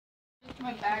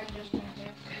My bag just went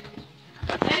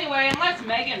there. Anyway, unless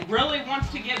Megan really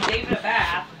wants to give David a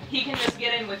bath, he can just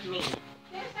get in with me.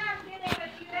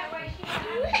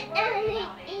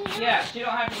 Yeah, she don't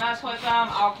have to mess with him.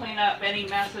 I'll clean up any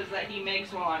messes that he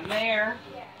makes while I'm there.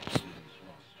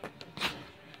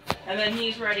 And then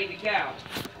he's ready to go.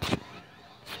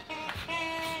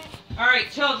 Alright,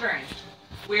 children.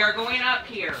 We are going up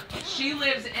here. She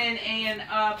lives in an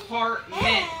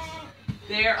apartment.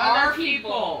 There are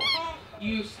people.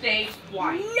 You stay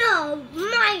quiet. No,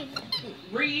 mine.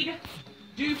 Read.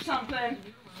 Do something.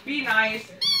 Be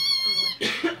nice.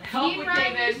 Help with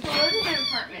Ryan David. used to live in an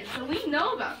apartment, so we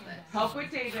know about this. Help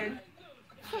with David.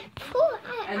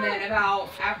 And then about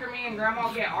after me and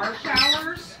Grandma get our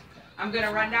showers, I'm going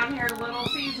to run down here to Little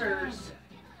Caesars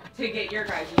to get your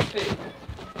guys' food.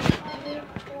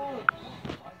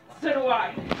 So do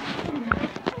I.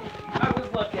 I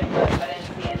was looking, but I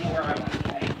didn't see anywhere I wanted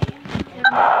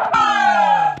to take.